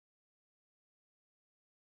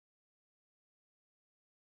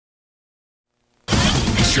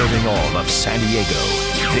Serving all of San Diego,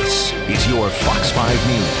 this is your Fox 5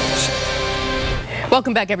 News.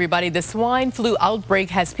 Welcome back, everybody. The swine flu outbreak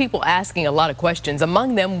has people asking a lot of questions.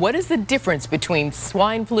 Among them, what is the difference between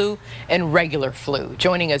swine flu and regular flu?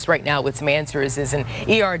 Joining us right now with some answers is an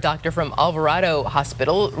ER doctor from Alvarado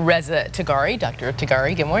Hospital, Reza Tirgari. Dr.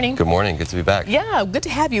 Tirgari, good morning. Good morning. Good to be back. Yeah, good to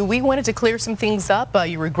have you. We wanted to clear some things up.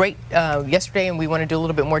 You were great yesterday, and we want to do a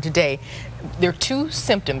little bit more today. There are two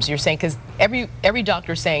symptoms you're saying, because every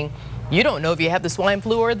doctor is saying, you don't know if you have the swine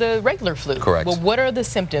flu or the regular flu. Correct. Well, what are the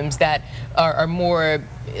symptoms that are more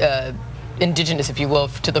indigenous, if you will,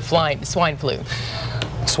 to the swine flu?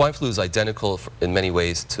 Swine flu is identical in many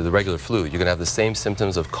ways to the regular flu. You're going to have the same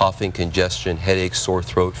symptoms of coughing, congestion, headache, sore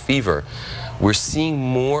throat, fever. We're seeing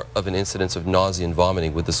more of an incidence of nausea and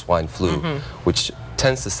vomiting with the swine flu, which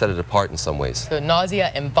tends to set it apart in some ways. So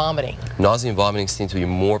nausea and vomiting. Nausea and vomiting seem to be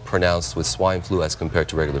more pronounced with swine flu as compared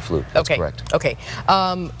to regular flu. That's correct. Okay.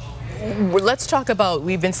 Let's talk about,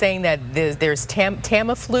 we've been saying that there's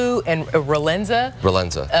Tamiflu and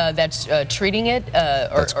Relenza. That's treating it?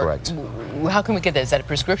 That's correct. How can we get that? Is that a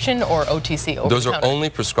prescription or OTC? Those are only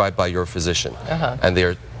prescribed by your physician. And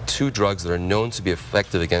they're two drugs that are known to be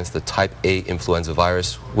effective against the type A influenza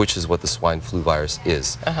virus, which is what the swine flu virus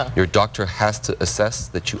is. Your doctor has to assess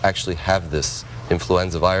that you actually have this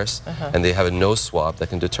influenza virus, and they have a nose swab that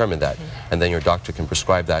can determine that. And then your doctor can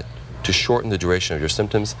prescribe that to shorten the duration of your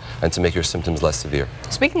symptoms and to make your symptoms less severe.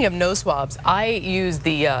 Speaking of nose swabs, I use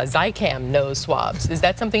the Zicam nose swabs. Is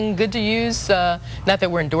that something good to use? Not that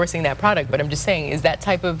we're endorsing that product, but I'm just saying, is that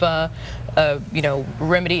type of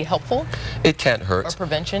remedy helpful? It can't hurt. Or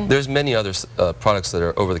prevention? There's many other products that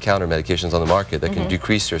are over-the-counter medications on the market that can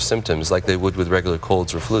decrease your symptoms like they would with regular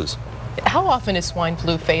colds or flus. How often is swine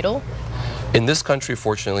flu fatal? In this country,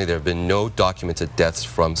 fortunately, there have been no documented deaths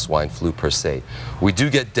from swine flu per se. We do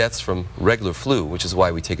get deaths from regular flu, which is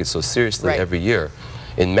why we take it so seriously every year.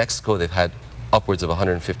 In Mexico, they've had upwards of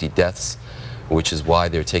 150 deaths, which is why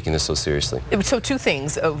they're taking this so seriously. So two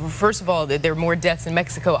things. First of all, there are more deaths in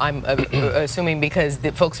Mexico, I'm assuming because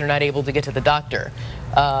the folks are not able to get to the doctor.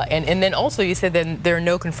 And then also you said that there are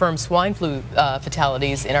no confirmed swine flu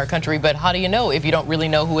fatalities in our country, but how do you know if you don't really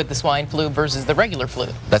know who had the swine flu versus the regular flu?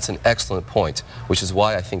 That's an excellent point, which is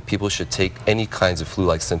why I think people should take any kinds of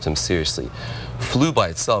flu-like symptoms seriously. Flu by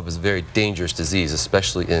itself is a very dangerous disease,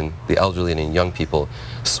 especially in the elderly and in young people.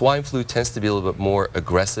 Swine flu tends to be a little bit more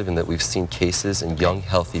aggressive in that we've seen cases in young,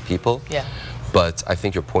 healthy people. Yeah. But I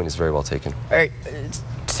think your point is very well taken. All right.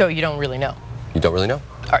 So you don't really know? You don't really know.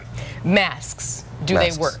 All right. Masks. Do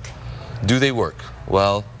they work? Do they work?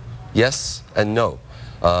 Well, yes and no.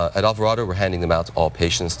 At Alvarado, we're handing them out to all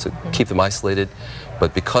patients to keep them isolated.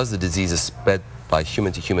 But because the disease is spread by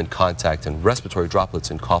human-to-human contact and respiratory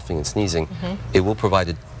droplets and coughing and sneezing, it will provide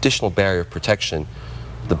additional barrier of protection.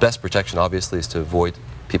 The best protection, obviously, is to avoid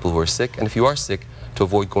people who are sick. And if you are sick, to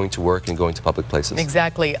avoid going to work and going to public places.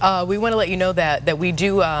 Exactly. We want to let you know that we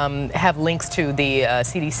do have links to the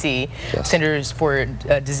CDC, Centers for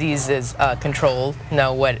Diseases Control.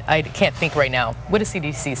 No, what I can't think right now. What does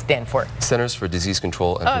CDC stand for? Centers for Disease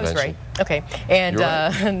Control and Prevention. That's right. Okay.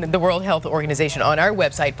 And the World Health Organization on our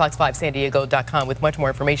website, fox5sandiego.com, with much more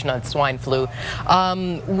information on swine flu.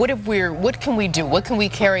 What can we do? What can we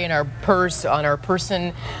carry in our purse, on our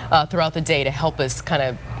person throughout the day to help us kind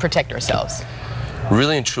of protect ourselves?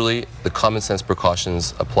 Really and truly, the common sense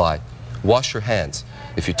precautions apply. Wash your hands.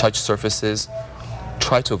 If you touch surfaces,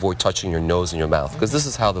 try to avoid touching your nose and your mouth, because this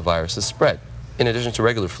is how the virus is spread, in addition to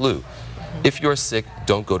regular flu. If you're sick,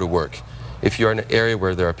 don't go to work. If you're in an area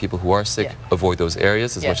where there are people who are sick, avoid those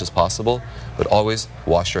areas as much as possible, but always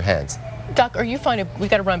wash your hands. Doc, are you finding, we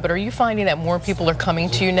got to run, but are you finding that more people are coming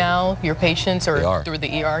to you now, your patients, or through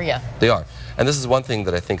the ER? Yeah. They are. And this is one thing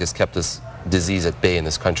that I think has kept this disease at bay in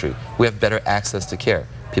this country. We have better access to care.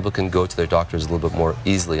 People can go to their doctors a little bit more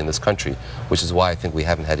easily in this country, which is why I think we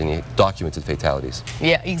haven't had any documented fatalities.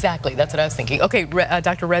 Yeah, exactly. That's what I was thinking. Okay,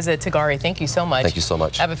 Dr. Reza Tirgari, thank you so much. Thank you so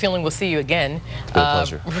much. I have a feeling we'll see you again. It's been a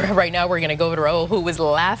pleasure. Right now we're going to go to Raul, who was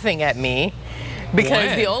laughing at me.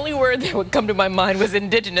 Because the only word that would come to my mind was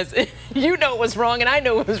indigenous. You know it was wrong, and I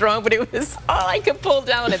know it was wrong, but it was all I could pull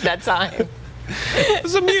down at that time. It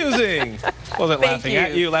was amusing. Wasn't laughing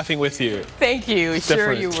at you, laughing with you. Thank you.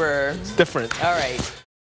 Sure you were. It's different. All right.